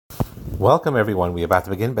Welcome, everyone. We're about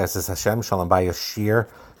to begin B'ezras Hashem Shalom Bayis Shir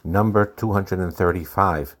number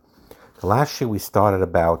 235. The last year we started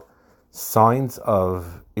about signs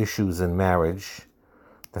of issues in marriage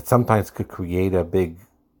that sometimes could create a big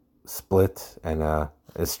split and a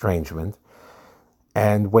estrangement,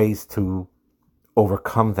 and ways to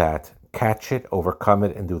overcome that, catch it, overcome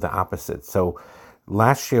it, and do the opposite. So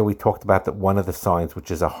last year we talked about one of the signs,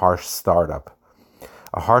 which is a harsh startup.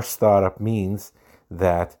 A harsh startup means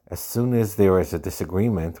that as soon as there is a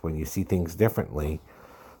disagreement, when you see things differently,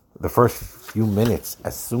 the first few minutes,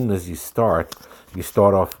 as soon as you start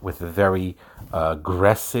off with a very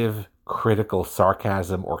aggressive, critical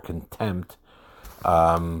sarcasm or contempt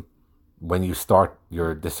when you start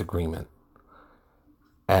your disagreement.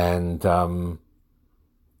 And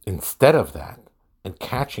instead of that, and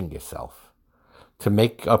catching yourself to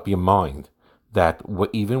make up your mind that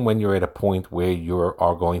even when you're at a point where you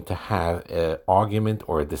are going to have an argument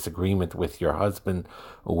or a disagreement with your husband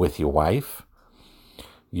or with your wife,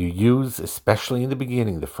 you use, especially in the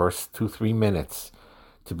beginning, the first 2-3 minutes,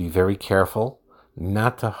 to be very careful,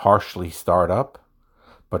 not to harshly start up,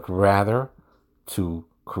 but rather to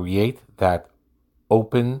create that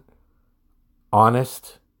open,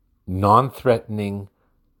 honest, non-threatening,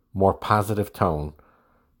 more positive tone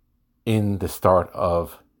in the start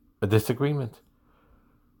of a disagreement.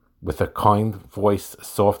 With a kind voice, a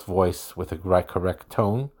soft voice, with a correct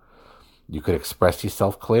tone, you could express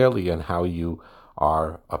yourself clearly on how you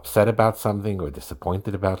are upset about something or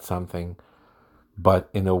disappointed about something,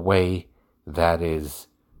 but in a way that is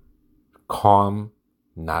calm,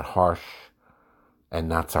 not harsh, and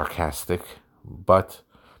not sarcastic, but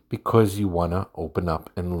because you want to open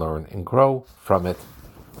up and learn and grow from it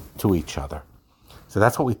to each other. So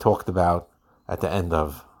that's what we talked about at the end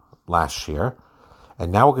of last year.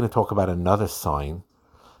 And now we're going to talk about another sign.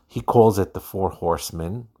 He calls it the 4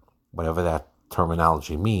 horsemen, whatever that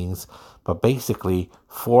terminology means, but basically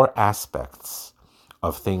 4 aspects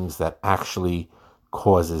of things that actually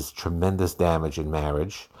causes tremendous damage in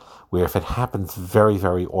marriage, where if it happens very,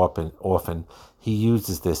 very often, he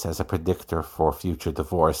uses this as a predictor for future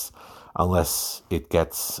divorce, unless it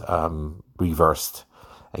gets reversed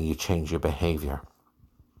and you change your behavior.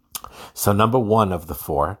 So number 1 of the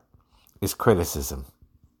 4 is criticism.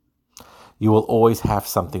 You will always have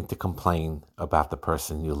something to complain about the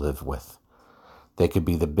person you live with. They could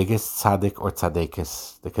be the biggest tzaddik or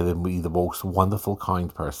tzaddikis. They could be the most wonderful,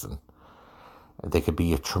 kind person. They could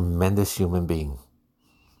be a tremendous human being.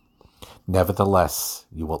 Nevertheless,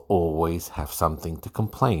 you will always have something to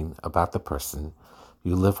complain about the person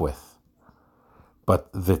you live with. But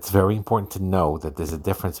it's very important to know that there's a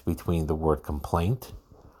difference between the word complaint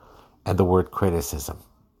and the word criticism.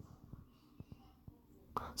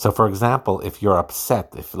 So, for example, if you're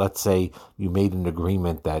upset, if let's say you made an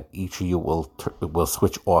agreement that each of you will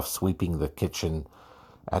switch off sweeping the kitchen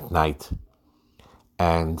at night,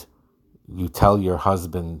 and you tell your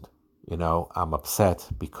husband, I'm upset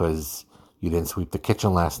because you didn't sweep the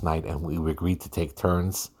kitchen last night and we agreed to take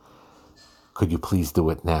turns. Could you please do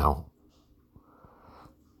it now?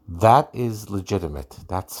 That is legitimate.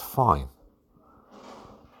 That's fine.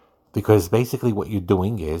 Because basically what you're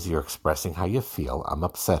doing is you're expressing how you feel. I'm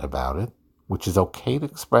upset about it, which is okay to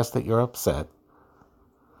express that you're upset.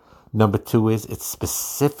 Number 2 is it's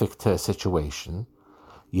specific to a situation.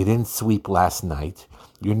 You didn't sweep last night.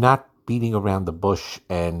 You're not beating around the bush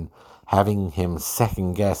and having him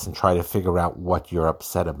second guess and try to figure out what you're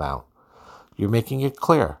upset about. You're making it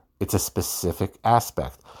clear. It's a specific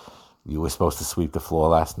aspect. You were supposed to sweep the floor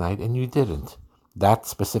last night and you didn't. That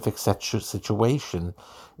specific situation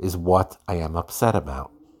is what I am upset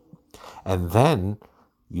about. And then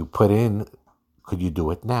you put in, could you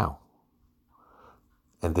do it now?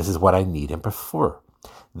 And this is what I need and prefer.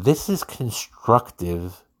 This is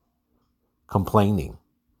constructive complaining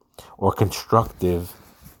or constructive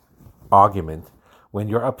argument when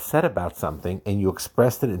you're upset about something and you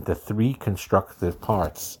expressed it into 3 constructive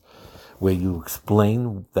parts, where you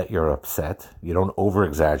explain that you're upset. You don't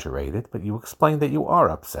over-exaggerate it, but you explain that you are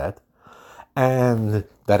upset and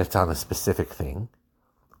that it's on a specific thing.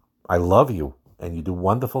 I love you and you do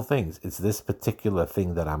wonderful things. It's this particular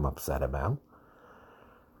thing that I'm upset about.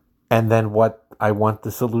 And then what I want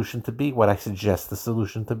the solution to be, what I suggest the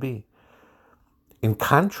solution to be. In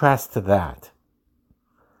contrast to that,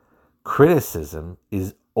 criticism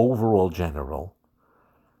is overall general.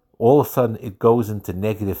 All of a sudden, it goes into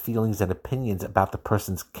negative feelings and opinions about the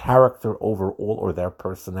person's character overall or their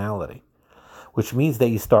personality, which means that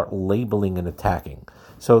you start labeling and attacking.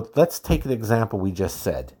 So let's take the example we just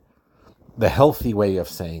said. The healthy way of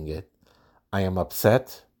saying it, I am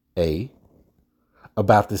upset, A,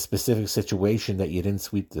 about this specific situation that you didn't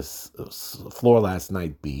sweep this floor last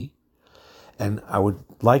night, B. And I would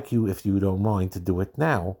like you, if you don't mind, to do it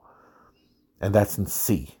now. And that's in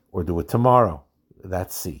C. Or do it tomorrow.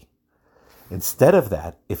 That's C. Instead of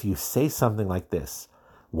that, if you say something like this,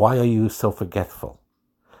 why are you so forgetful?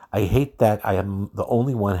 I hate that I am the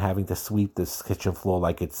only one having to sweep this kitchen floor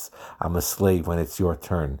like I'm a slave when it's your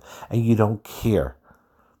turn. And you don't care.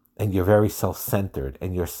 And you're very self-centered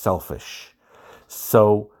and you're selfish.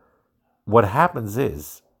 So what happens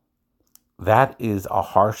is, that is a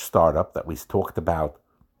harsh startup that we talked about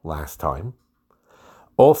last time.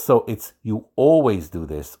 Also, it's you always do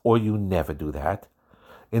this or you never do that.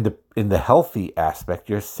 In the healthy aspect,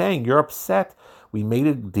 you're saying you're upset. We made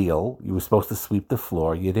a deal. You were supposed to sweep the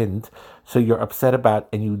floor. You didn't. So you're upset about,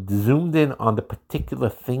 and you zoomed in on the particular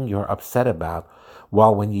thing you're upset about.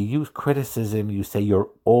 While when you use criticism, you say you're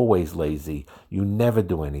always lazy. You never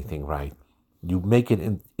do anything right. You make it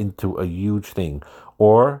into a huge thing.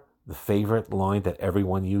 Or the favorite line that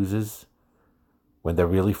everyone uses when they're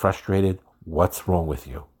really frustrated, what's wrong with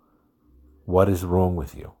you? What is wrong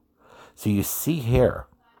with you? So you see here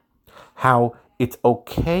how it's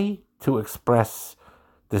okay to express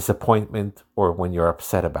disappointment or when you're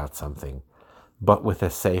upset about something, but with a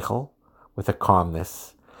seichel, with a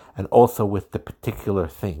calmness, and also with the particular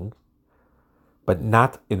thing, but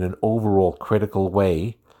not in an overall critical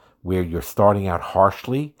way where you're starting out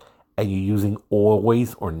harshly and you're using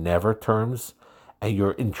always or never terms, and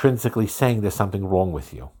you're intrinsically saying there's something wrong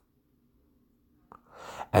with you.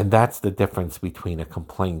 And that's the difference between a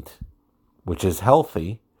complaint, which is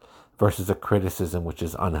healthy, versus a criticism, which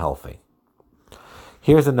is unhealthy.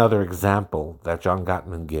 Here's another example that John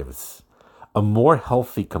Gottman gives. A more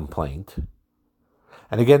healthy complaint,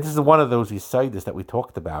 and again, this is one of those yesaidas that we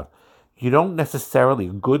talked about. You don't necessarily,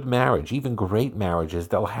 good marriage, even great marriages,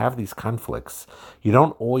 they'll have these conflicts. You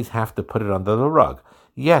don't always have to put it under the rug.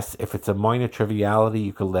 Yes, if it's a minor triviality,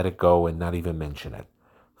 you could let it go and not even mention it.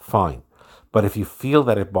 Fine. But if you feel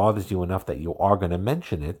that it bothers you enough that you are going to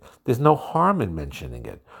mention it, there's no harm in mentioning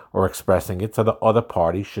it or expressing it so the other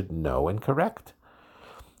party should know and correct.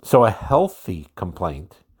 So a healthy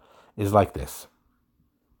complaint is like this.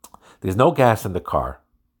 There's no gas in the car,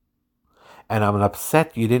 and I'm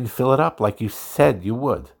upset you didn't fill it up like you said you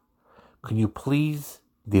would. Can you please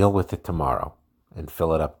deal with it tomorrow and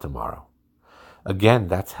fill it up tomorrow? Again,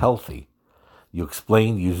 that's healthy. You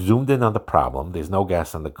explained, you zoomed in on the problem. There's no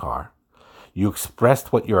gas in the car. You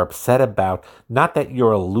expressed what you're upset about. Not that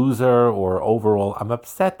you're a loser or overall. I'm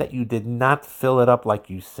upset that you did not fill it up like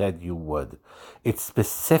you said you would. It's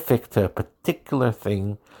specific to a particular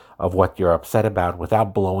thing of what you're upset about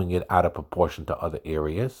without blowing it out of proportion to other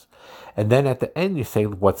areas. And then at the end you say,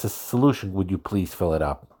 what's the solution? Would you please fill it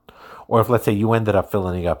up? Or if, let's say, you ended up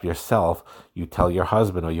filling it up yourself, you tell your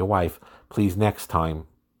husband or your wife, please next time,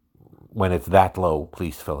 when it's that low,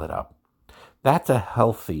 please fill it up. That's a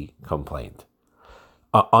healthy complaint.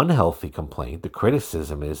 An unhealthy complaint, the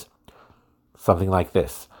criticism is something like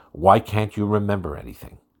this. Why can't you remember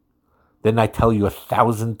anything? Didn't I tell you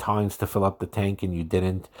 1,000 times to fill up the tank and you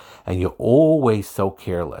didn't? And you're always so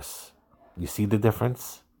careless. You see the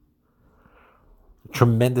difference?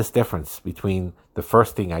 Tremendous difference between the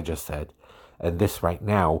first thing I just said and this right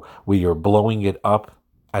now, where you're blowing it up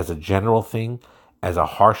as a general thing, as a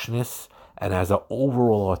harshness, and as an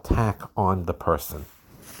overall attack on the person.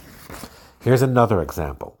 Here's another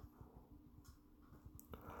example.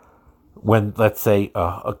 When, let's say,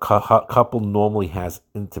 a couple normally has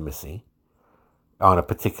intimacy on a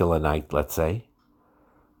particular night, let's say,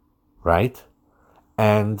 right?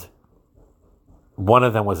 And one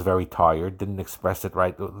of them was very tired, didn't express it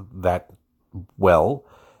right that well,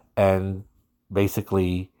 and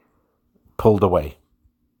basically pulled away.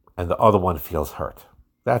 And the other one feels hurt.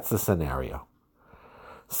 That's the scenario.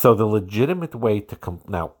 So the legitimate way to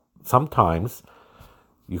now, sometimes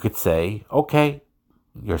you could say, okay,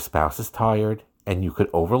 your spouse is tired, and you could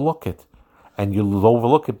overlook it. And you'll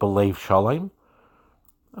overlook it, belev shalom.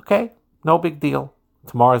 Okay, no big deal.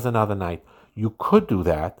 Tomorrow's another night. You could do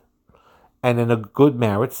that. And in a good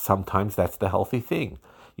marriage, sometimes that's the healthy thing.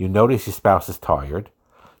 You notice your spouse is tired.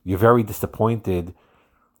 You're very disappointed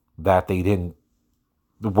that they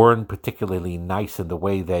weren't particularly nice in the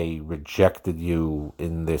way they rejected you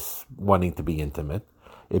in this wanting to be intimate.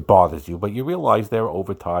 It bothers you, but you realize they're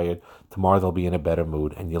overtired. Tomorrow they'll be in a better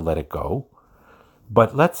mood, and you let it go.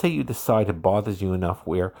 But let's say you decide it bothers you enough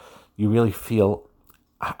where you really feel,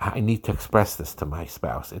 I need to express this to my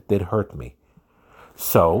spouse. It did hurt me.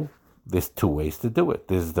 So there's two ways to do it.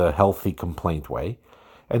 There's the healthy complaint way,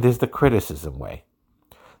 and there's the criticism way.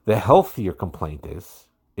 The healthier complaint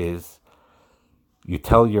is You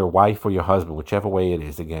tell your wife or your husband, whichever way it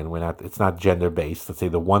is. Again, it's not gender based. Let's say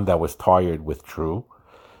the one that was tired withdrew,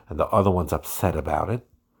 and the other one's upset about it.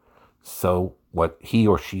 So what he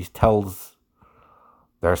or she tells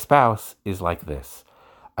their spouse is like this: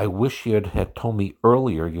 I wish you had told me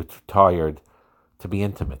earlier you're too tired to be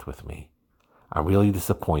intimate with me. I'm really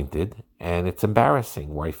disappointed, and it's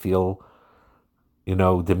embarrassing, where I feel,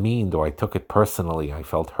 demeaned, or I took it personally. I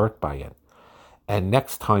felt hurt by it. And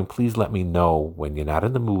next time, please let me know when you're not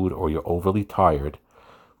in the mood or you're overly tired.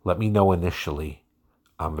 Let me know initially.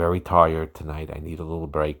 I'm very tired tonight. I need a little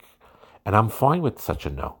break. And I'm fine with such a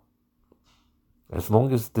no. As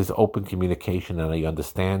long as there's open communication and I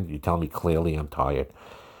understand, you tell me clearly I'm tired.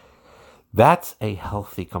 That's a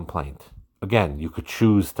healthy complaint. Again, you could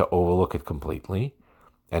choose to overlook it completely.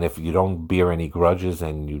 And if you don't bear any grudges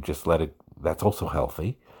and you just let it, that's also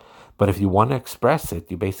healthy. But if you want to express it,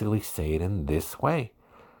 you basically say it in this way.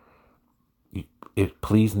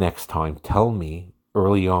 Please next time tell me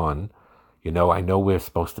early on, I know we're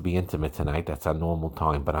supposed to be intimate tonight. That's our normal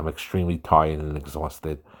time, but I'm extremely tired and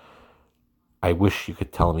exhausted. I wish you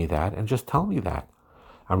could tell me that, and just tell me that.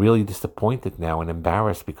 I'm really disappointed now and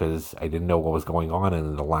embarrassed because I didn't know what was going on, and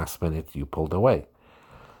in the last minute you pulled away.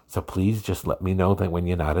 So please just let me know that when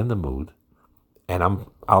you're not in the mood, and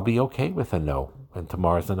I'll be okay with a no, and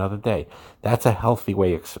tomorrow's another day. That's a healthy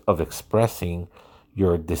way of expressing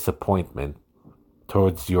your disappointment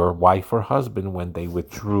towards your wife or husband when they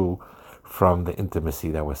withdrew from the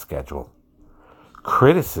intimacy that was scheduled.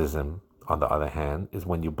 Criticism, on the other hand, is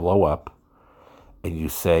when you blow up and you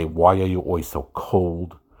say, why are you always so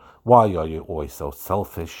cold? Why are you always so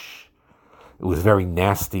selfish? It was very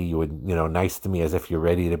nasty. You were, nice to me as if you're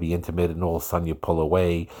ready to be intimate, and all of a sudden you pull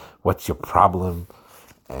away. What's your problem?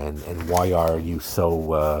 And why are you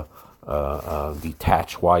so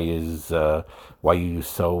detached? Why are you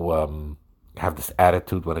so have this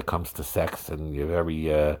attitude when it comes to sex? And you're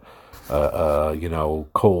very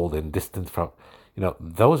cold and distant from.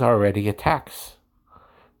 Those are already attacks.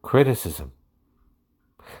 Criticism,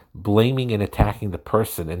 blaming and attacking the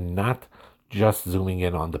person, and not just zooming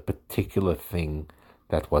in on the particular thing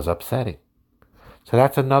that was upsetting. So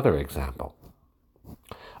that's another example.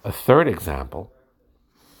 A third example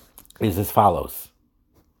is as follows.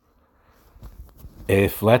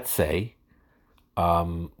 If, let's say,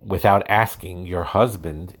 without asking, your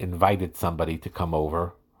husband invited somebody to come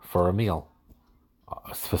over for a meal,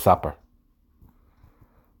 for supper,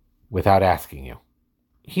 without asking you.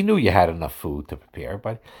 He knew you had enough food to prepare,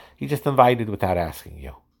 but he just invited without asking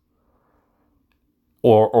you.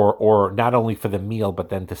 Or not only for the meal, but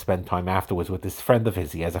then to spend time afterwards with this friend of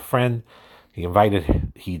his. He has a friend. He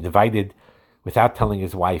invited, without telling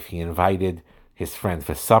his wife, he invited his friend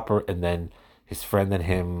for supper, and then his friend and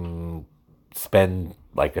him spend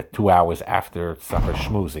 2 hours after supper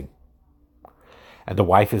schmoozing. And the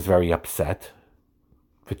wife is very upset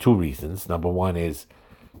for two reasons. Number one is,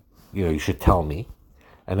 you should tell me.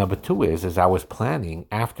 And number two is I was planning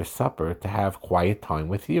after supper to have quiet time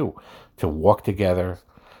with you, to walk together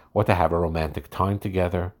or to have a romantic time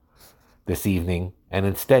together this evening. And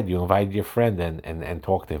instead you invited your friend and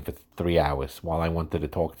talked to him for 3 hours while I wanted to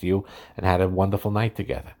talk to you and had a wonderful night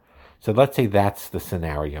together. So let's say that's the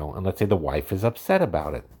scenario, and let's say the wife is upset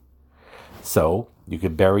about it. So you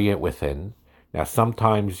could bury it within. Now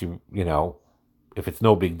sometimes if it's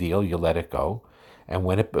no big deal, you let it go. And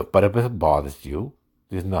but if it bothers you,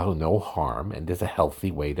 there's no harm, and there's a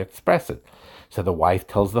healthy way to express it. So the wife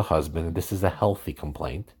tells the husband, and this is a healthy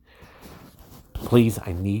complaint, please,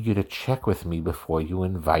 I need you to check with me before you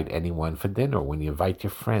invite anyone for dinner. When you invite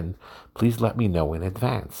your friend, please let me know in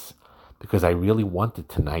advance, because I really wanted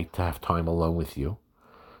tonight to have time alone with you,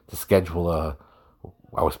 to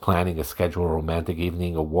I was planning to schedule a romantic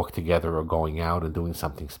evening, or walk together, or going out and doing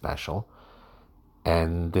something special.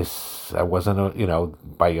 And I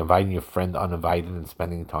wasn't, by inviting your friend uninvited and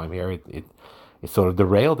spending time here, it sort of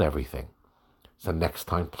derailed everything. So next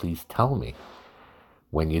time, please tell me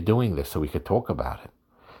when you're doing this so we could talk about it.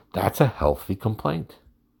 That's a healthy complaint.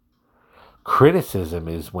 Criticism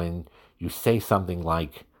is when you say something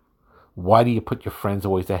like, why do you put your friends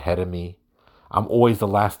always ahead of me? I'm always the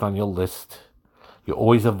last on your list. You're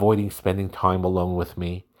always avoiding spending time alone with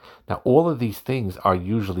me. Now, all of these things are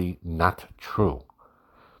usually not true.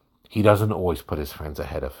 He doesn't always put his friends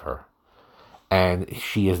ahead of her. And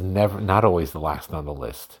she is not always the last on the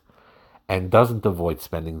list. And doesn't avoid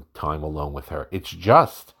spending time alone with her. It's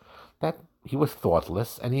just that he was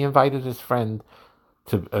thoughtless, and he invited his friend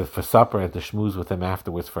for supper and to schmooze with him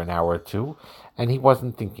afterwards for an hour or two, and he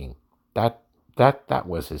wasn't thinking. That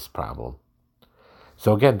was his problem.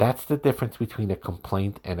 So again, that's the difference between a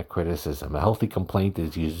complaint and a criticism. A healthy complaint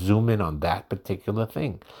is you zoom in on that particular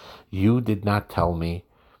thing. You did not tell me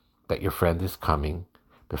that your friend is coming.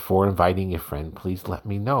 Before inviting your friend, please let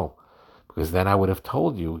me know. Because then I would have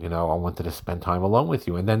told you, I wanted to spend time alone with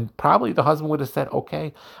you. And then probably the husband would have said,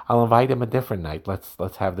 okay, I'll invite him a different night.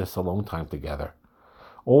 Let's have this alone time together.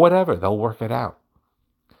 Or whatever, they'll work it out.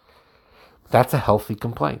 That's a healthy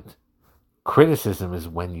complaint. Criticism is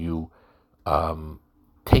when you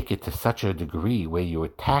take it to such a degree where you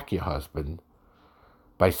attack your husband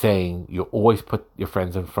by saying you always put your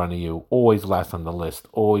friends in front of you, always last on the list,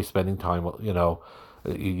 always spending time,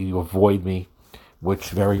 you avoid me, which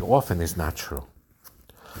very often is not true.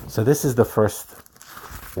 So this is the first,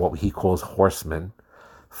 what he calls horseman,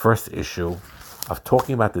 first issue of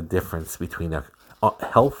talking about the difference between a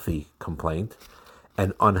healthy complaint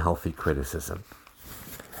and unhealthy criticism.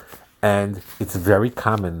 And it's very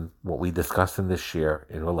common, what we discussed in this year,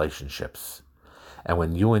 in relationships. And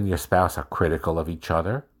when you and your spouse are critical of each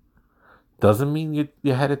other, doesn't mean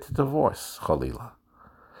you're headed to divorce, Khalila.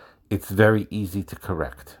 It's very easy to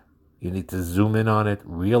correct. You need to zoom in on it,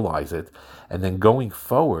 realize it, and then going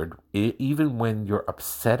forward, even when you're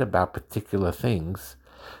upset about particular things,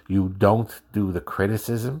 you don't do the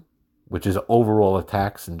criticism, which is overall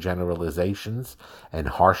attacks and generalizations and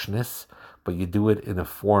harshness, but you do it in a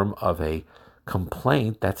form of a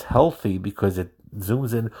complaint that's healthy because it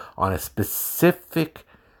zooms in on a specific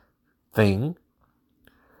thing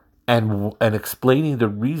and explaining the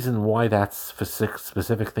reason why that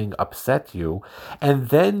specific thing upset you, and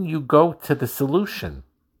then you go to the solution.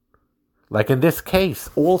 Like in this case,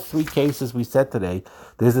 all three cases we said today,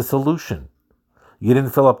 there's a solution. You didn't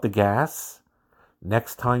fill up the gas.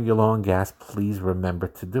 Next time you're low on gas, please remember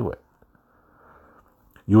to do it.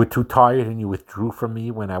 You were too tired and you withdrew from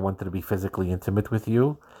me when I wanted to be physically intimate with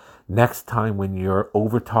you. Next time when you're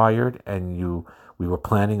overtired and we were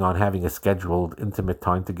planning on having a scheduled intimate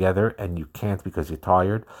time together and you can't because you're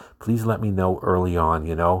tired, please let me know early on,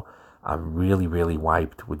 I'm really, really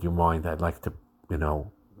wiped. Would you mind? I'd like to,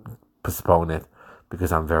 postpone it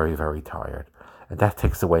because I'm very, very tired. And that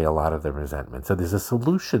takes away a lot of the resentment. So there's a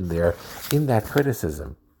solution there in that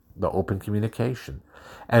criticism, the open communication.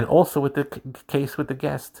 And also with the case with the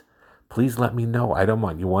guest, please let me know. I don't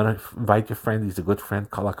mind. You want to invite your friend, he's a good friend,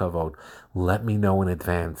 kol hakavod. Let me know in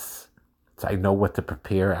advance. So I know what to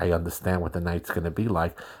prepare. I understand what the night's going to be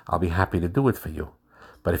like. I'll be happy to do it for you.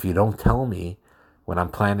 But if you don't tell me when I'm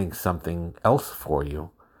planning something else for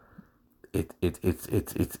you, it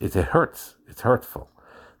hurts. It's hurtful.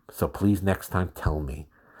 So please next time tell me.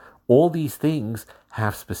 All these things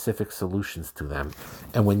have specific solutions to them.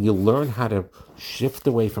 And when you learn how to shift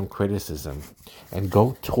away from criticism and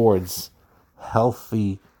go towards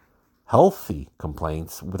healthy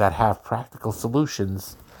complaints that have practical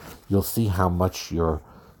solutions, you'll see how much your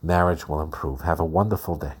marriage will improve. Have a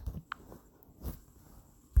wonderful day.